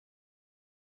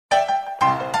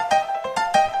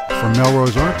From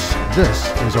Melrose Arts, this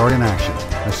is Art in Action,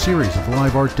 a series of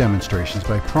live art demonstrations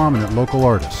by prominent local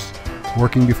artists.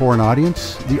 Working before an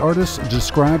audience, the artists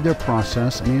describe their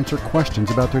process and answer questions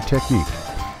about their technique.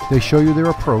 They show you their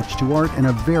approach to art in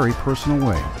a very personal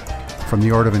way. From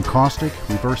the art of encaustic,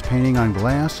 reverse painting on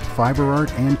glass, fiber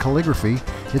art, and calligraphy,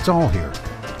 it's all here.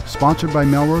 Sponsored by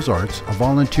Melrose Arts, a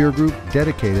volunteer group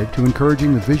dedicated to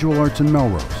encouraging the visual arts in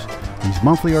Melrose. These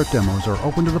monthly art demos are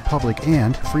open to the public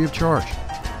and free of charge.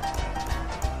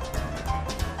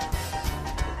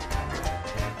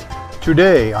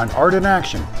 Today on Art in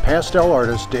Action, pastel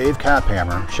artist Dave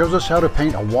Kaphammer shows us how to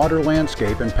paint a water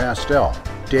landscape in pastel.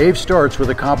 Dave starts with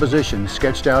a composition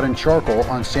sketched out in charcoal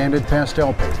on sanded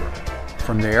pastel paper.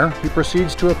 From there, he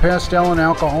proceeds to a pastel and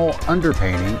alcohol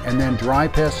underpainting and then dry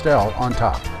pastel on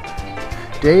top.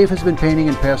 Dave has been painting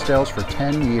in pastels for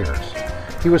 10 years.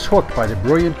 He was hooked by the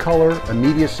brilliant color,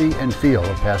 immediacy, and feel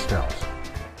of pastels.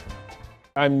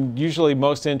 I'm usually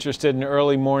most interested in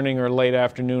early morning or late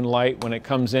afternoon light when it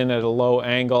comes in at a low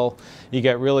angle. You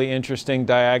get really interesting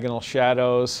diagonal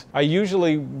shadows. I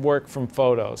usually work from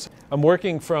photos. I'm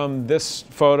working from this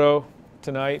photo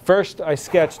tonight. First, I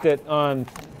sketched it on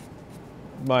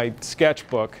my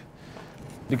sketchbook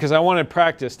because I wanted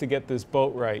practice to get this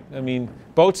boat right. I mean,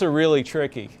 boats are really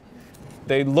tricky.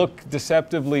 They look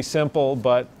deceptively simple,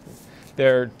 but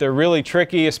they're really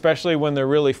tricky, especially when they're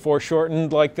really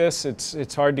foreshortened like this.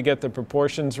 It's hard to get the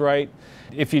proportions right.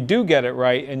 If you do get it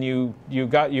right and you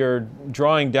got your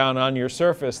drawing down on your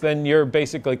surface, then you're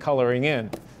basically coloring in.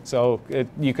 So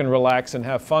you can relax and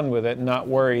have fun with it and not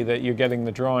worry that you're getting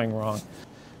the drawing wrong.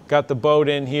 Got the boat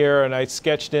in here, and I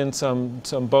sketched in some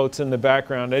boats in the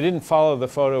background. I didn't follow the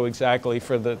photo exactly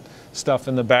for the stuff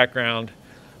in the background,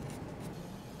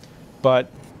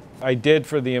 but I did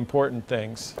for the important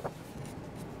things.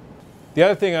 The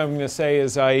other thing I'm going to say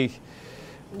is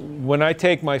when I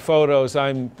take my photos,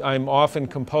 I'm often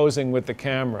composing with the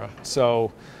camera.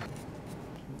 So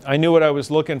I knew what I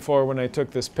was looking for when I took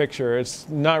this picture. It's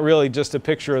not really just a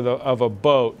picture of a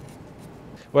boat.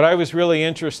 What I was really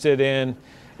interested in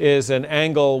is an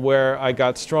angle where I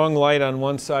got strong light on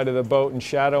one side of the boat and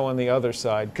shadow on the other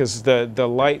side, because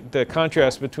the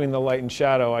contrast between the light and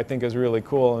shadow I think is really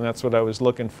cool, and that's what I was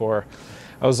looking for.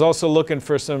 I was also looking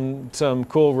for some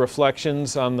cool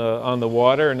reflections on the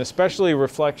water, and especially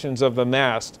reflections of the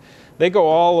mast. They go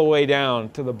all the way down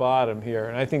to the bottom here,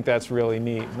 and I think that's really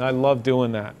neat, and I love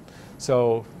doing that.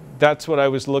 So that's what I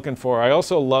was looking for. I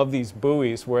also love these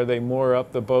buoys where they moor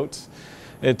up the boats.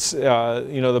 It's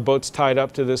the boat's tied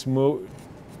up to this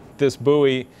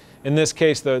buoy. In this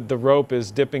case, the rope is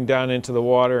dipping down into the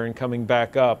water and coming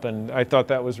back up, and I thought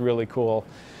that was really cool.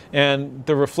 And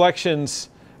the reflections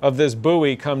of this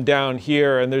buoy come down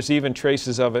here, and there's even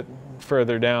traces of it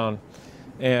further down,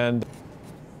 and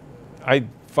I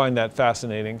find that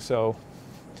fascinating. So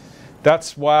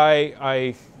that's why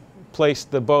I placed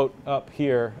the boat up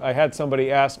here. I had somebody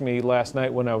ask me last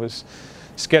night when I was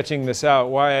sketching this out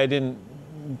why I didn't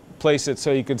place it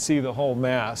so you could see the whole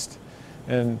mast,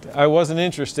 and I wasn't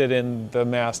interested in the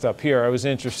mast up here. I was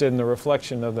interested in the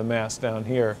reflection of the mast down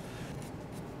here,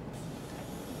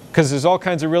 because there's all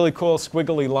kinds of really cool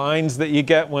squiggly lines that you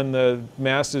get when the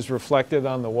mast is reflected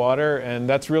on the water, and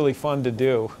that's really fun to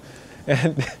do.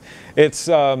 And it's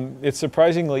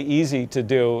surprisingly easy to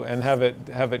do and have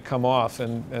it come off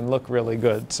and look really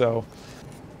good. So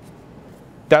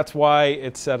that's why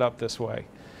it's set up this way.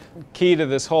 Key to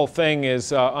this whole thing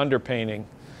is underpainting.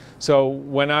 So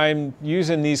when I'm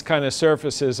using these kind of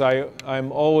surfaces,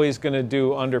 I'm always going to do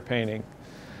underpainting.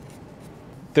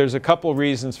 There's a couple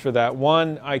reasons for that.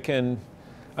 One, I can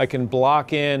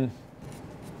block in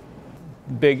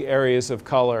big areas of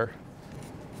color,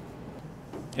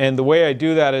 and the way I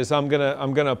do that is I'm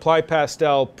gonna apply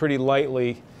pastel pretty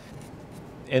lightly,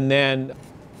 and then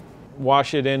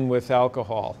wash it in with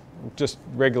alcohol, just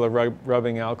regular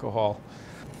rubbing alcohol.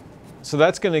 So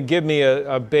that's going to give me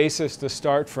a basis to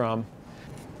start from.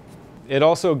 It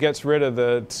also gets rid of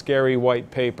the scary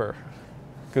white paper,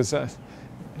 because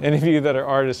any of you that are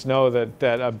artists know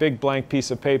that a big blank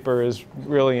piece of paper is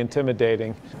really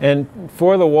intimidating. And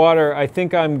for the water, I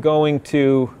think I'm not going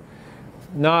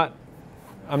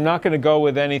to go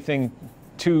with anything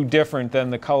too different than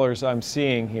the colors I'm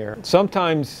seeing here.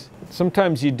 Sometimes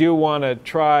you do want to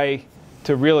try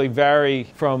to really vary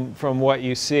from what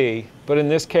you see, but in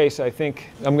this case I think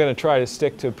I'm going to try to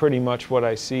stick to pretty much what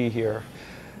I see here.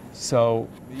 So,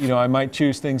 I might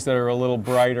choose things that are a little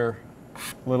brighter,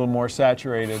 a little more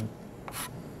saturated.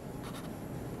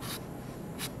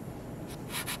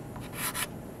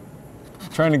 I'm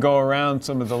trying to go around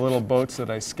some of the little boats that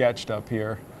I sketched up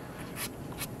here.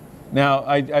 Now,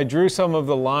 I drew some of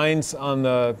the lines on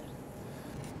the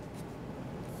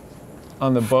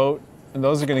boat, and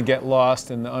those are going to get lost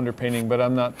in the underpainting, but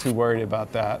I'm not too worried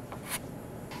about that.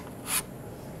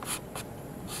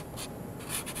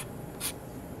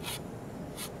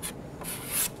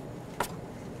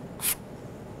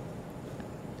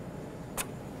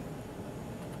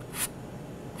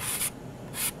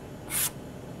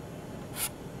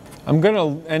 I'm going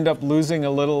to end up losing a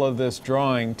little of this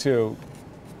drawing too.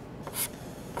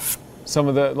 Some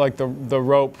of the, like the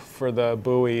rope for the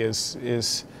buoy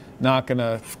is not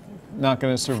gonna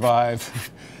survive.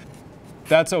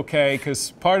 That's okay,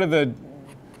 because part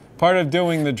of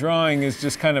doing the drawing is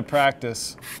just kind of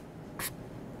practice,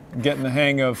 getting the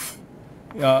hang of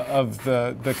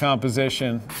the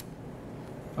composition.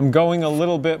 I'm going a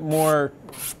little bit more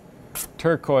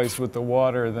turquoise with the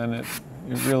water than it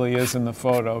really is in the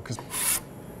photo.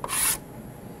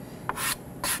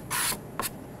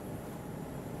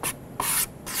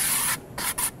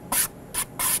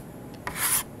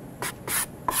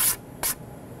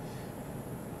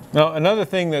 Now, another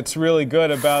thing that's really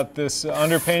good about this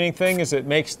underpainting thing is it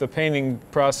makes the painting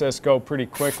process go pretty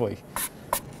quickly.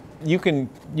 You can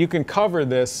cover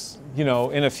this, you know,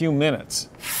 in a few minutes.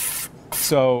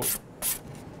 So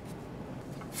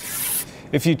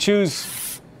if you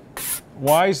choose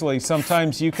wisely,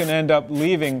 sometimes you can end up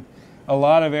leaving a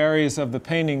lot of areas of the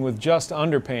painting with just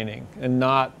underpainting and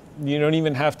not, you don't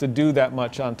even have to do that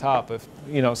much on top, if,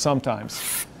 you know,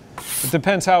 sometimes. It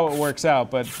depends how it works out,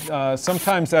 but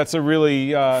sometimes that's a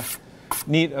really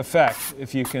neat effect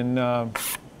if you can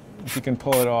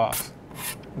pull it off.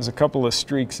 There's a couple of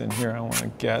streaks in here I want to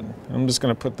get. I'm just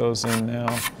going to put those in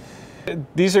now.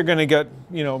 These are going to get,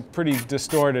 you know, pretty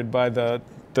distorted by the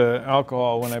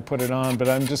alcohol when I put it on, but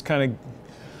I'm just kind of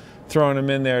throwing them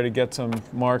in there to get some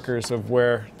markers of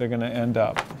where they're going to end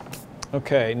up.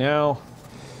 Okay, now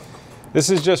this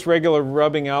is just regular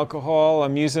rubbing alcohol.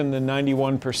 I'm using the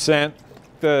 91%,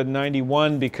 the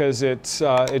 91 because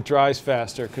it dries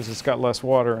faster because it's got less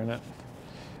water in it.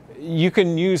 You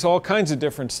can use all kinds of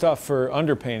different stuff for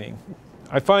underpainting.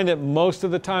 I find that most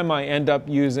of the time I end up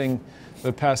using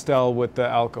the pastel with the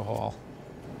alcohol.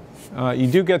 You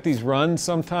do get these runs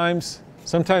sometimes.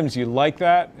 Sometimes you like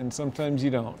that and sometimes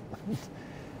you don't.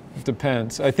 It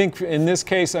depends. I think in this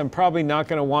case I'm probably not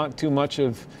going to want too much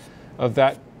of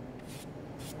that,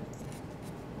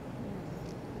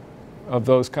 of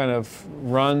those kind of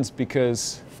runs,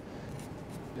 because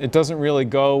it doesn't really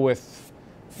go with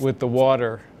the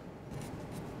water.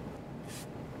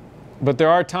 But there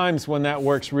are times when that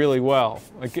works really well.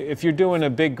 Like if you're doing a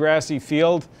big grassy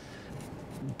field,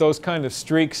 those kind of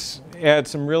streaks add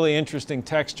some really interesting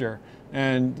texture,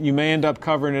 and you may end up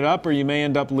covering it up or you may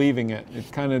end up leaving it.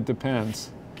 It kind of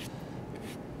depends.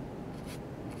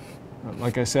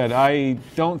 Like I said, I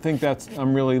don't think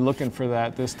I'm really looking for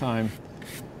that this time.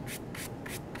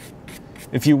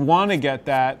 If you want to get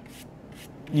that,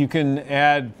 you can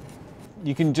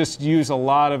just use a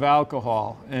lot of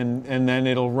alcohol and then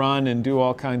it'll run and do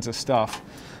all kinds of stuff.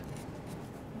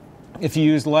 If you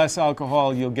use less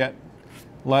alcohol, you'll get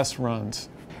less runs.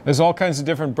 There's all kinds of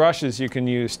different brushes you can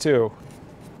use too.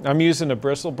 I'm using a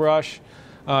bristle brush.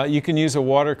 You can use a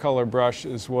watercolor brush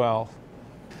as well.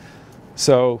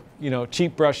 So, you know,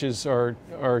 cheap brushes are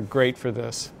great for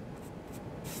this.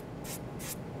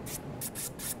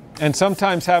 And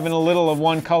sometimes having a little of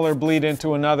one color bleed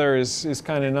into another is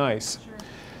kind of nice.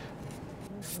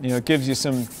 Sure. You know, it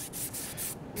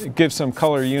gives some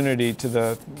color unity to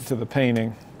the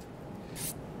painting.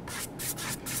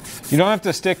 You don't have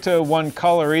to stick to one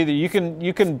color either. You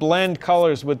can blend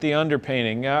colors with the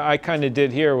underpainting. I kind of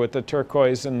did here with the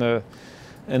turquoise and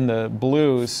the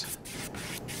blues.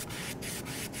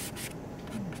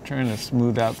 I'm trying to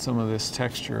smooth out some of this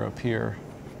texture up here.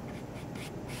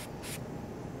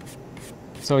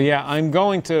 So yeah, I'm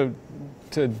going to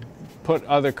put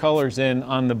other colors in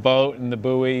on the boat and the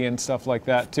buoy and stuff like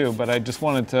that too, but I just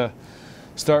wanted to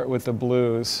start with the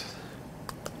blues.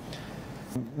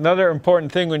 Another important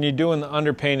thing when you're doing the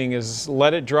underpainting is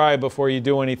let it dry before you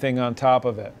do anything on top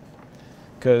of it,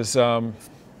 because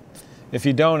if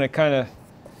you don't, it kind of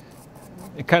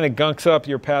gunks up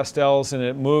your pastels and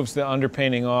it moves the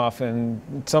underpainting off, and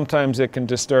sometimes it can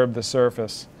disturb the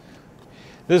surface.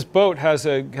 This boat has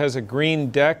a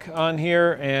green deck on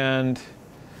here, and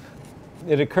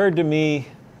it occurred to me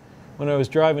when I was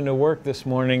driving to work this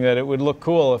morning that it would look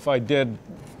cool if I did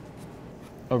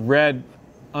a red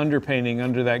underpainting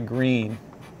under that green,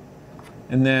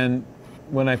 and then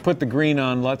when I put the green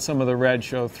on, let some of the red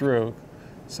show through.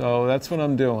 So that's what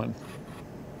I'm doing.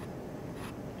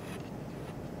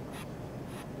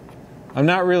 I'm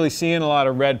not really seeing a lot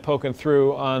of red poking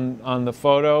through on the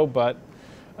photo, but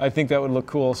I think that would look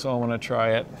cool, so I want to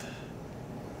try it.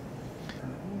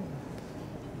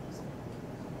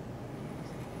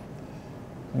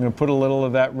 I'm going to put a little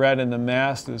of that red in the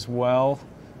mast as well.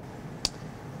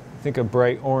 I think a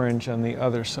bright orange on the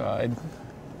other side.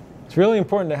 It's really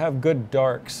important to have good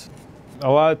darks. A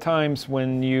lot of times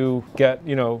when you get,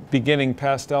 beginning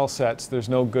pastel sets, there's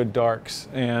no good darks,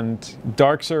 and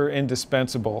darks are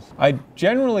indispensable. I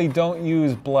generally don't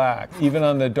use black, even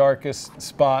on the darkest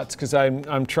spots, because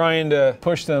I'm trying to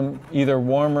push them either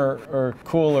warmer or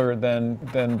cooler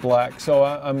than black. So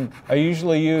I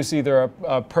usually use either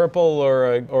a purple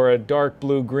or a dark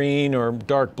blue-green or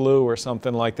dark blue or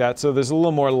something like that. So there's a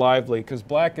little more lively, because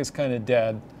black is kind of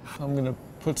dead. I'm going to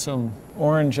put some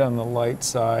orange on the light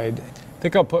side. I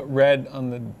think I'll put red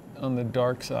on the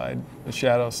dark side, the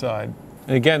shadow side.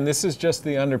 And again, this is just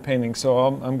the underpainting, so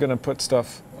I'm going to put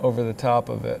stuff over the top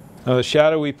of it. Now the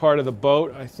shadowy part of the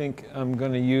boat, I think I'm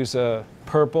going to use a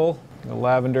purple, a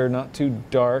lavender, not too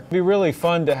dark. It'd be really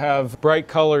fun to have bright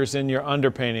colors in your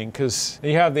underpainting, because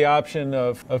you have the option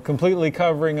of completely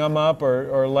covering them up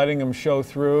or letting them show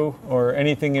through, or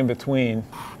anything in between.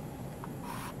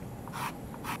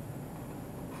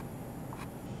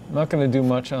 I'm not going to do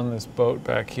much on this boat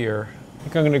back here. I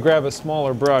think I'm going to grab a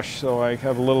smaller brush so I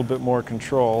have a little bit more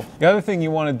control. The other thing you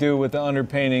want to do with the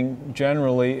underpainting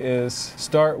generally is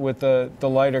start with the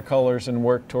lighter colors and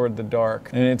work toward the dark.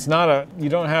 And it's not you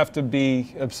don't have to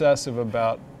be obsessive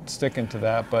about sticking to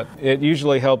that, but it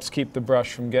usually helps keep the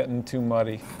brush from getting too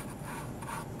muddy.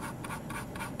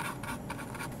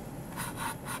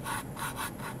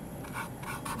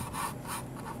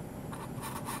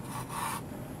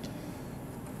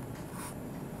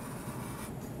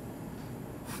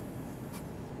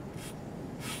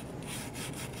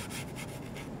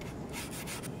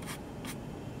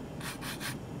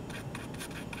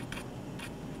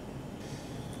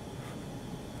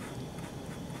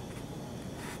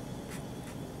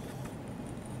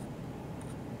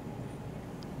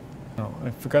 Oh, I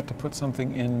forgot to put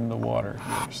something in the water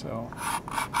here, so.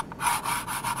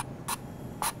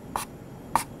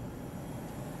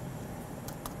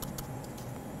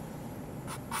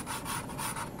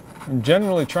 I'm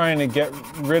generally trying to get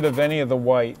rid of any of the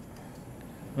white.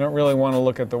 I don't really want to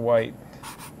look at the white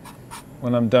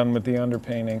when I'm done with the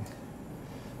underpainting.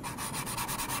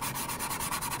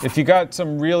 If you got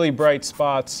some really bright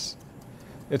spots,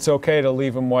 it's okay to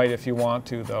leave them white if you want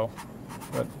to, though.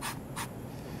 But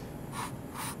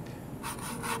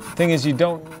the thing is, you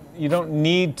don't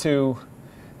need to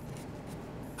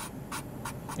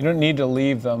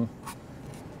leave them,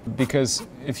 because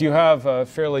if you have a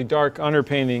fairly dark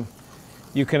underpainting,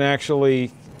 you can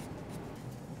actually,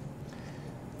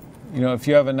 if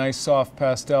you have a nice soft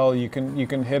pastel, you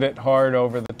can hit it hard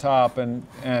over the top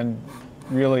and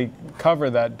really cover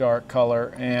that dark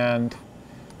color and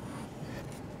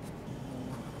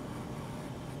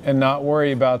not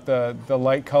worry about the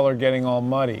light color getting all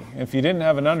muddy. If you didn't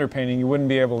have an underpainting, you wouldn't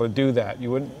be able to do that.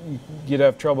 You'd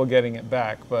have trouble getting it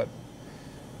back. But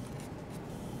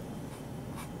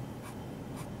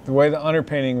the way the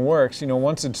underpainting works,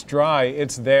 once it's dry,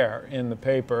 it's there in the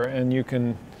paper, and you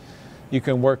can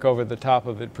work over the top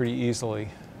of it pretty easily.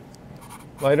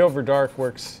 Light over dark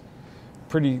works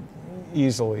pretty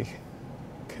easily.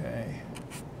 Okay.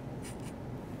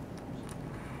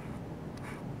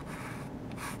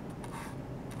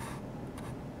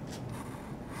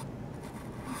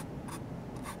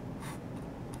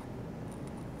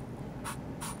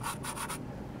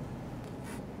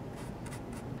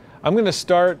 I'm going to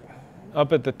start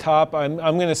up at the top. I'm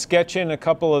going to sketch in a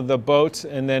couple of the boats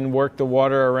and then work the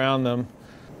water around them.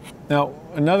 Now,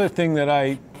 another thing that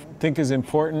I think is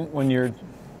important when you're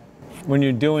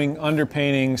doing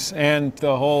underpaintings and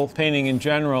the whole painting in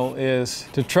general is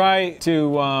to try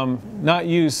to not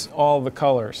use all the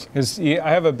colors. Because I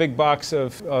have a big box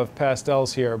of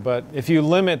pastels here, but if you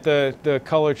limit the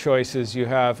color choices you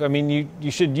have, I mean,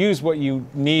 you should use what you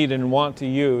need and want to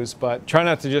use, but try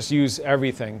not to just use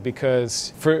everything,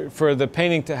 because for the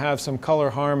painting to have some color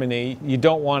harmony, you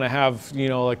don't want to have,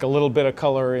 like a little bit of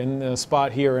color in a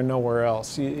spot here and nowhere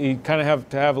else. You kind of have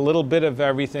to have a little bit of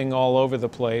everything all over the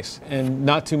place, and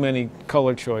not too many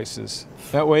color choices.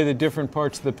 That way the different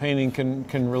parts of the painting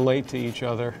can relate to each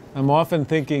other. I'm often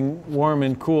thinking warm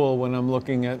and cool when I'm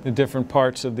looking at the different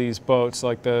parts of these boats.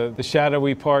 Like the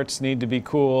shadowy parts need to be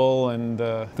cool, and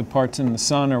the parts in the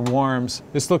sun are warms.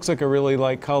 This looks like a really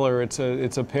light color. It's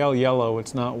a pale yellow,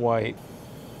 it's not white.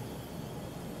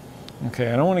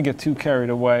 Okay, I don't want to get too carried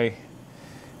away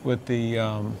with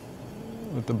the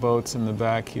boats in the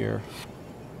back here.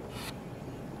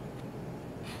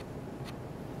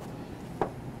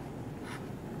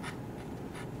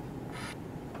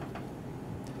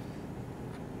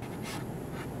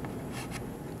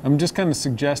 I'm just kind of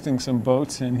suggesting some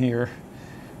boats in here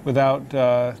without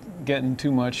getting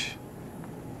too much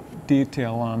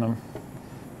detail on them.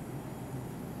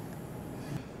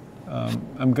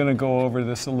 I'm going to go over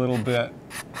this a little bit.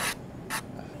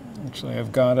 Actually,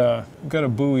 I've got a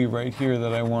buoy right here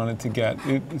that I wanted to get.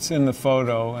 It's in the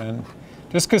photo, and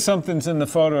just because something's in the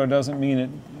photo doesn't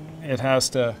mean it has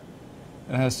to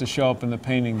show up in the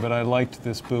painting. But I liked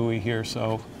this buoy here,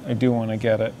 so I do want to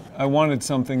get it. I wanted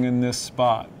something in this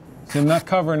spot. So I'm not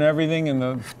covering everything,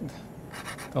 and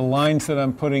the lines that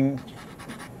I'm putting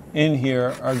in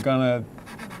here are going to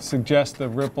suggest the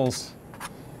ripples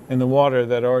in the water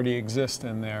that already exist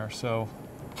in there. So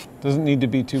it doesn't need to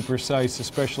be too precise,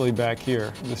 especially back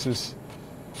here. This is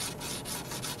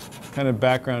kind of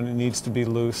background that needs to be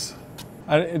loose.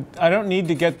 I don't need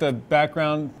to get the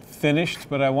background finished,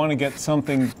 but I want to get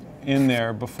something in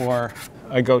there before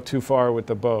I go too far with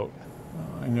the boat.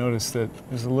 I noticed that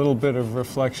there's a little bit of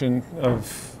reflection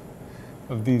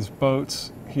of these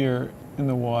boats here in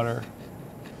the water.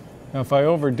 Now, if I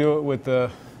overdo it with the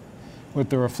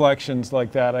reflections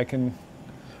like that, I can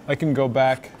go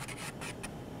back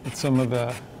with some of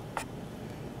the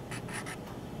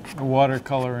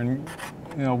watercolor and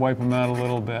wipe them out a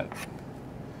little bit.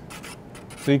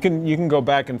 So you can go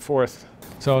back and forth.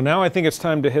 So now I think it's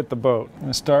time to hit the boat. I'm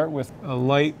going to start with a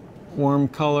light warm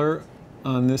color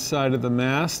on this side of the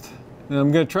mast, and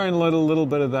I'm going to try and let a little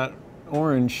bit of that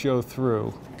orange show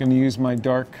through. I'm going to use my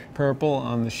dark purple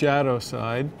on the shadow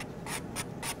side.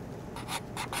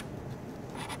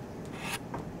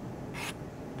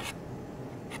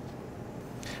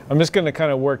 I'm just going to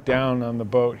kind of work down on the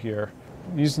boat here,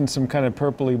 using some kind of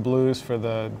purpley blues for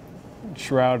the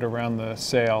shroud around the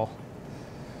sail.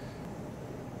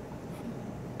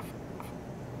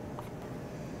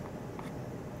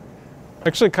 I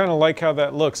actually kind of like how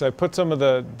that looks. I put some of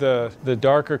the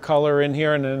darker color in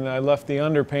here, and then I left the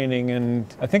underpainting, and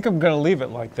I think I'm going to leave it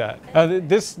like that.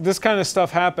 This kind of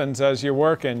stuff happens as you're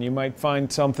working. You might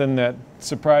find something that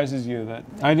surprises you that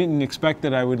I didn't expect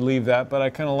that I would leave that, but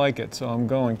I kind of like it, so I'm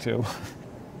going to.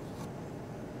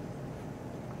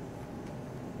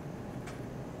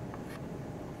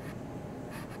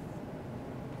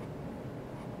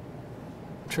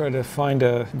 Try to find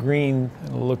a green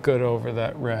and look good over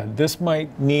that red. This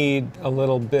might need a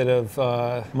little bit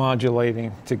of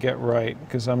modulating to get right,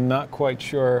 because I'm not quite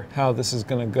sure how this is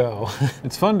going to go.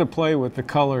 It's fun to play with the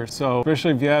colors, so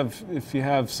especially if you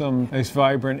have some nice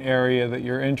vibrant area that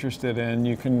you're interested in,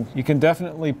 you can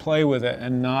definitely play with it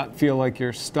and not feel like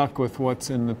you're stuck with what's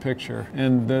in the picture.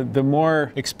 And the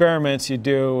more experiments you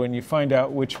do and you find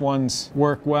out which ones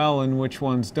work well and which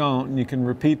ones don't, and you can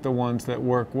repeat the ones that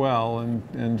work well and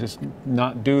just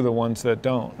not do the ones that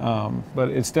don't. But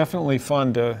it's definitely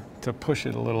fun to push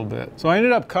it a little bit. So I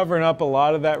ended up covering up a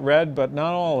lot of that red, but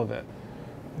not all of it.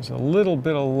 There's a little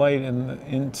bit of light in the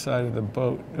inside of the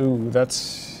boat. Ooh,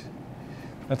 that's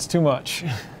too much.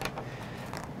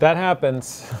 That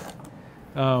happens.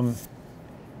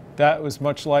 That was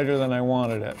much lighter than I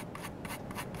wanted it.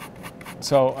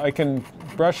 So I can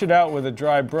brush it out with a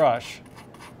dry brush.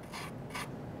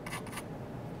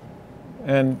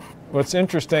 And what's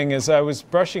interesting is I was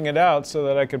brushing it out so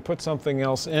that I could put something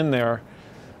else in there,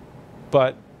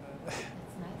 but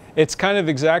it's kind of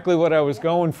exactly what I was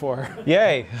going for.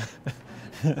 Yay!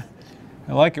 I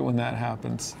like it when that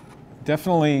happens.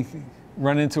 Definitely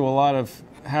run into a lot of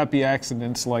happy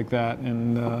accidents like that,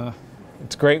 and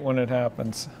it's great when it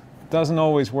happens. It doesn't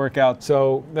always work out.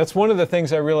 So that's one of the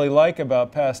things I really like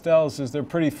about pastels, is they're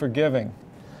pretty forgiving.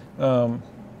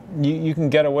 You can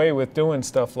get away with doing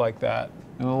stuff like that.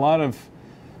 And a lot of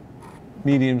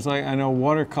mediums, like I know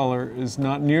watercolor is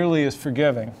not nearly as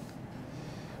forgiving,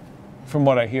 from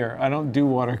what I hear. I don't do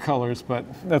watercolors, but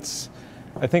that's,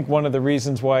 I think, one of the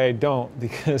reasons why I don't,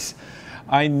 because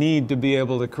I need to be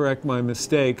able to correct my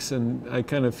mistakes, and I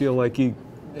kind of feel like you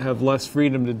have less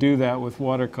freedom to do that with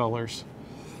watercolors.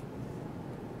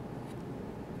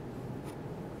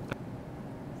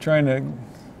 Trying to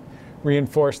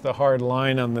reinforce the hard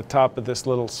line on the top of this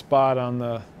little spot on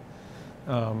the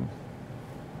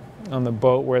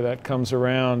boat where that comes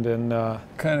around, and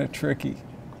kind of tricky.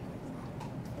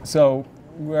 So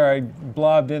where I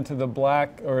blobbed into the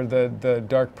black or the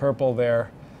dark purple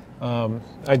there, I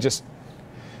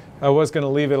was going to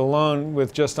leave it alone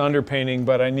with just underpainting,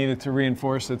 but I needed to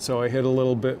reinforce it, so I hit a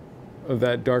little bit of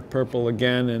that dark purple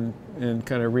again and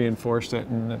kind of reinforced it,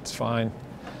 and it's fine.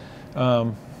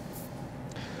 So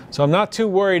I'm not too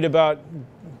worried about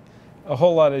a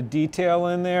whole lot of detail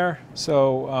in there,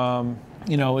 so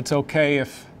you know, it's okay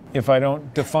if if I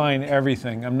don't define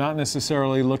everything. I'm not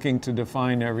necessarily looking to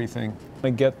define everything. I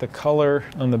get the color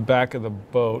on the back of the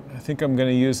boat. I think I'm going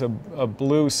to use a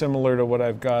blue similar to what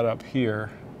I've got up here.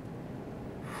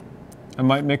 I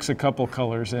might mix a couple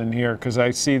colors in here because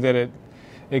I see that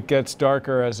it gets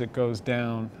darker as it goes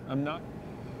down.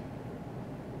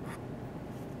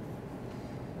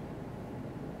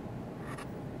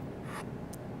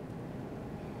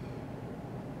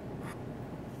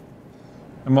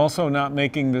 I'm also not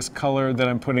making this color that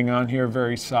I'm putting on here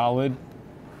very solid.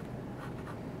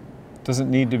 It doesn't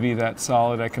need to be that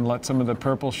solid. I can let some of the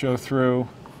purple show through.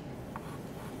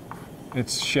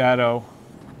 It's shadow.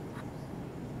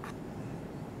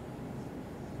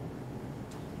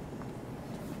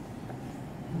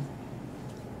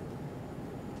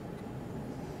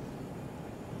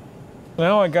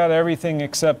 Now I got everything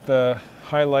except the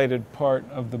highlighted part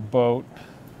of the boat.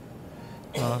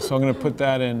 So I'm going to put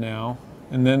that in now.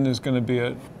 And then there's going to be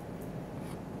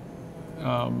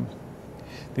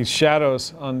these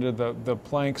shadows under the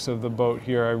planks of the boat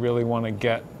here I really want to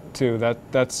get to.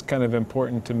 That's kind of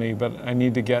important to me, but I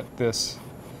need to get this.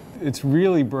 It's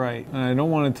really bright, and I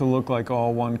don't want it to look like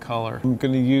all one color. I'm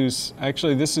going to use,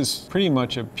 actually this is pretty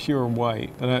much a pure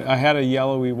white. But I had a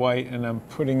yellowy white, and I'm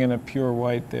putting in a pure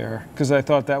white there because I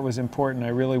thought that was important. I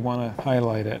really want to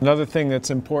highlight it. Another thing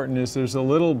that's important is there's a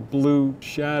little blue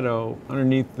shadow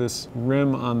underneath this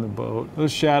rim on the boat.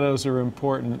 Those shadows are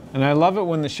important, and I love it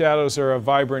when the shadows are a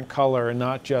vibrant color and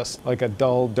not just like a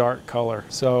dull, dark color.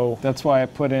 So that's why I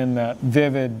put in that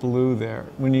vivid blue there.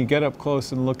 When you get up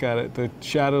close and look at it, the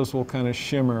shadows will kind of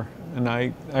shimmer, and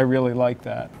I really like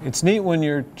that. It's neat when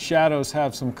your shadows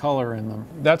have some color in them.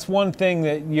 That's one thing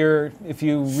that if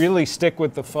you really stick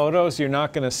with the photos, you're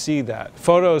not going to see that.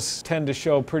 Photos tend to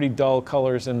show pretty dull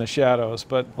colors in the shadows,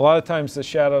 but a lot of times the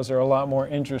shadows are a lot more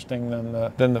interesting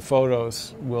than the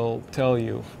photos will tell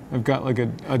you. I've got like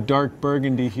a dark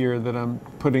burgundy here that I'm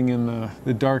putting in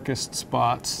the darkest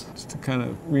spots just to kind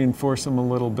of reinforce them a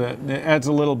little bit. And it adds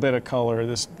a little bit of color.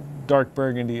 This dark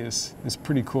burgundy is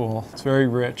pretty cool. It's very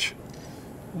rich.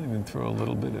 I'll even throw a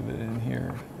little bit of it in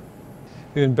here.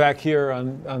 And back here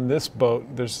on this boat,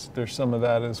 there's some of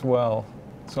that as well.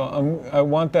 So I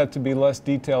want that to be less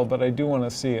detailed, but I do want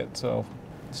to see it. So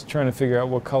just trying to figure out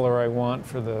what color I want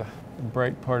for the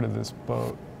bright part of this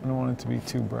boat. I don't want it to be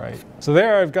too bright. So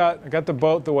there I got the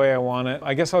boat the way I want it.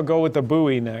 I guess I'll go with the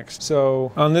buoy next.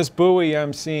 So on this buoy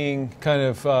I'm seeing kind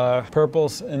of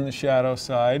purples in the shadow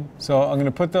side. So I'm going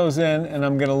to put those in, and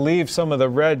I'm going to leave some of the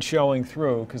red showing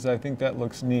through because I think that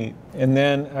looks neat. And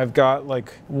then I've got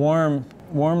like warm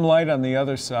light on the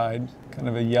other side, kind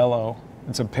of a yellow.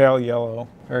 It's a pale yellow,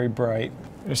 very bright.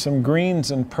 There's some greens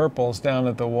and purples down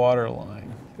at the water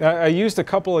line. I used a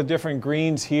couple of different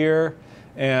greens here,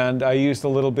 and I used a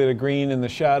little bit of green in the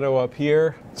shadow up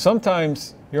here.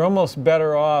 Sometimes you're almost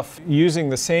better off using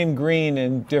the same green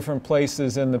in different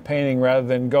places in the painting rather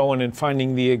than going and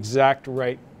finding the exact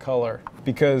right color.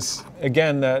 Because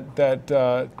again,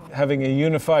 that having a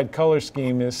unified color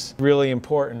scheme is really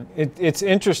important. It's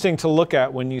interesting to look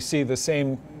at when you see the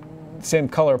same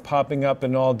color popping up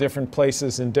in all different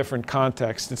places in different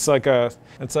contexts. It's like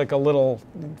a little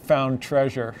found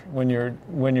treasure when you're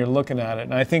looking at it.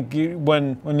 And I think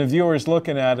when the viewer's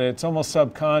looking at it, it's almost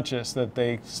subconscious that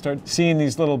they start seeing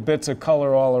these little bits of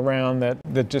color all around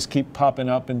that just keep popping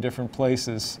up in different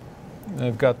places. And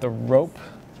I've got the rope.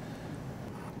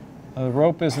 The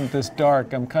rope isn't this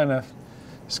dark. I'm kind of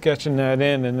sketching that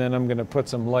in, and then I'm going to put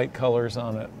some light colors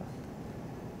on it.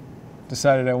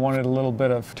 Decided I wanted a little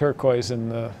bit of turquoise in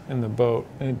the boat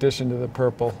in addition to the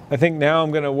purple. I think now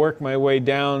I'm going to work my way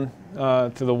down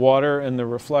to the water and the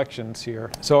reflections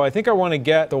here. So I think I want to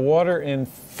get the water in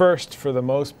first for the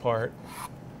most part,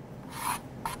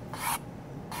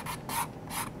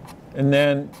 and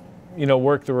then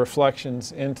work the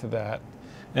reflections into that.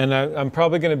 And I'm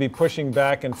probably going to be pushing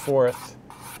back and forth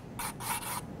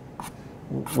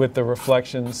with the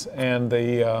reflections and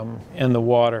the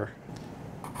water.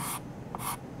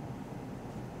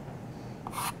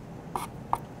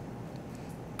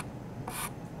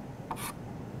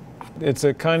 It's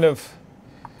a kind of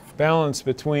balance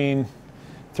between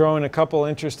throwing a couple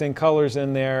interesting colors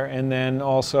in there and then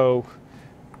also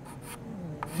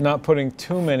not putting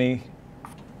too many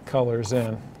colors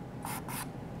in.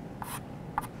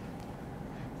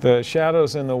 The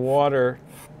shadows in the water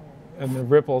and the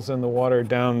ripples in the water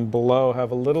down below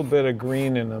have a little bit of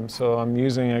green in them, so I'm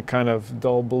using a kind of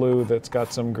dull blue that's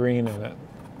got some green in it.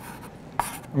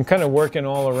 I'm kind of working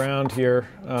all around here.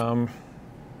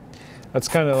 That's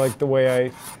kind of like the way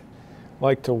I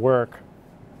like to work.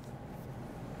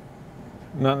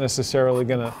 I'm not necessarily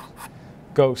going to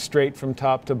go straight from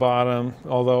top to bottom,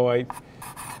 although I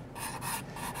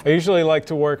usually like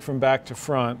to work from back to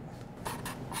front.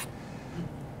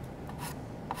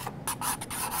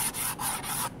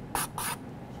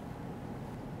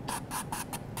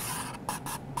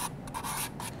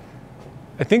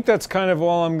 I think that's kind of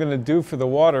all I'm going to do for the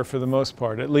water for the most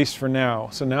part, at least for now.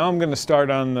 So now I'm going to start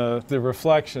on the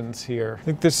reflections here. I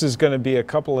think this is going to be a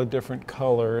couple of different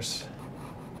colors.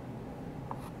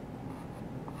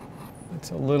 It's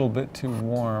a little bit too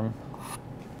warm.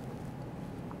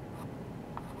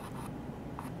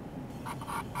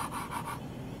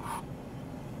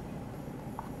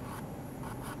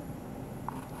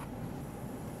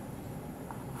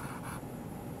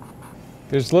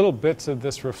 There's little bits of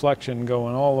this reflection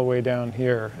going all the way down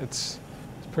here. It's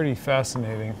pretty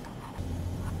fascinating.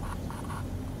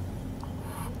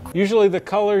 Usually the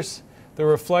colors, the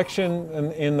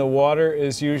reflection in the water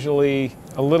is usually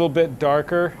a little bit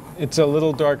darker. It's a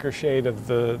little darker shade of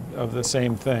the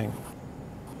same thing.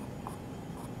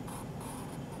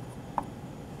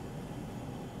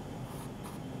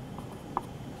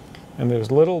 And there's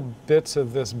little bits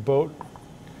of this boat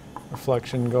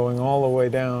reflection going all the way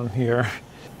down here.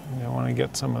 And I want to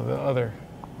get some of the other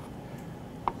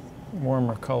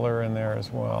warmer color in there as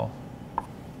well.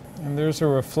 And there's a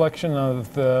reflection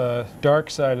of the dark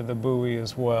side of the buoy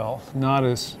as well. Not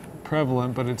as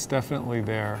prevalent, but it's definitely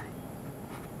there.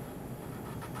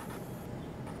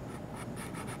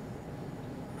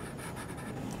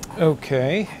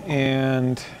 Okay,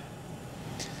 and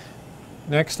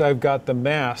next I've got the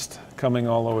mast coming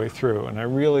all the way through, and I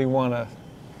really want to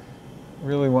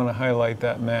highlight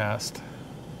that mast.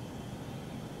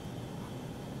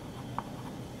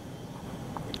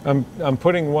 I'm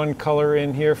putting one color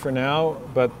in here for now,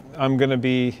 but I'm going to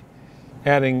be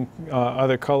adding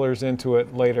other colors into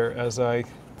it later as I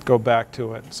go back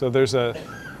to it. So there's the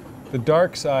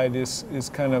dark side is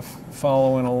kind of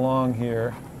following along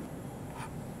here.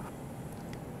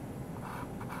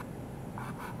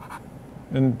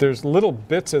 And there's little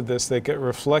bits of this that get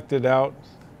reflected out,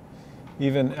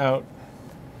 even out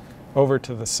over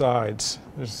to the sides.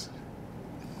 There's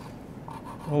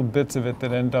little bits of it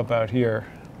that end up out here.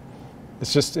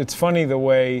 It's funny the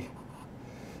way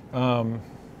the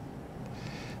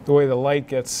light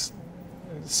gets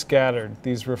scattered.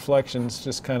 These reflections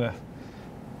just kind of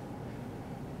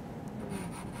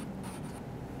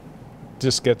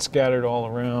get scattered all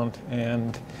around,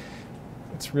 and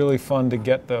it's really fun to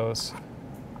get those.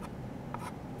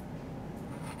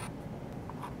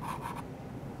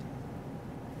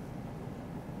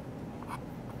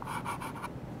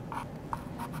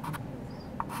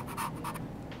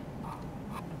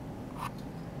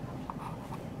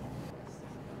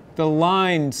 The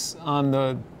lines on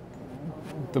the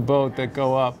boat that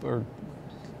go up are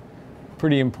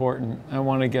pretty important. I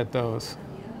want to get those.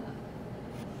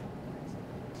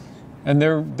 And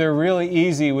they're really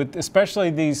easy with, especially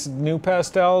these new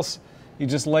pastels. You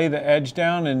just lay the edge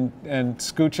down and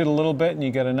scooch it a little bit, and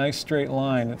you get a nice straight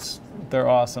line. They're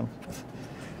awesome.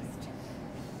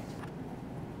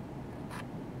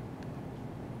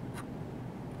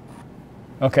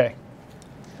 Okay.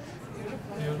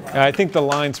 I think the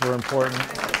lines were important.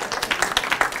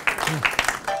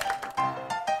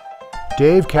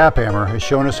 Dave Kaphammer has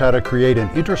shown us how to create an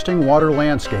interesting water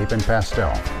landscape in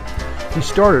pastel. He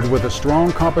started with a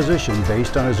strong composition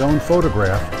based on his own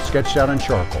photograph sketched out in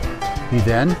charcoal. He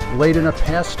then laid in a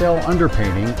pastel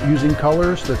underpainting using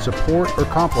colors that support or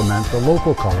complement the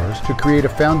local colors to create a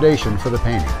foundation for the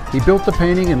painting. He built the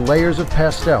painting in layers of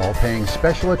pastel, paying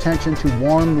special attention to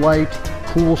warm light,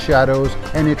 cool shadows,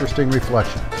 and interesting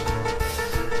reflections.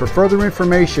 For further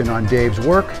information on Dave's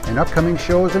work and upcoming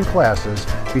shows and classes,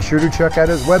 be sure to check out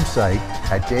his website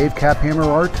at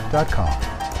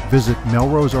davekaphammerart.com. Visit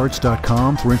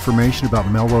melrosearts.com for information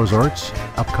about Melrose Arts,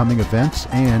 upcoming events,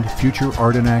 and future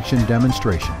Art in Action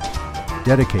demonstrations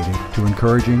dedicated to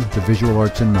encouraging the visual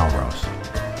arts in Melrose.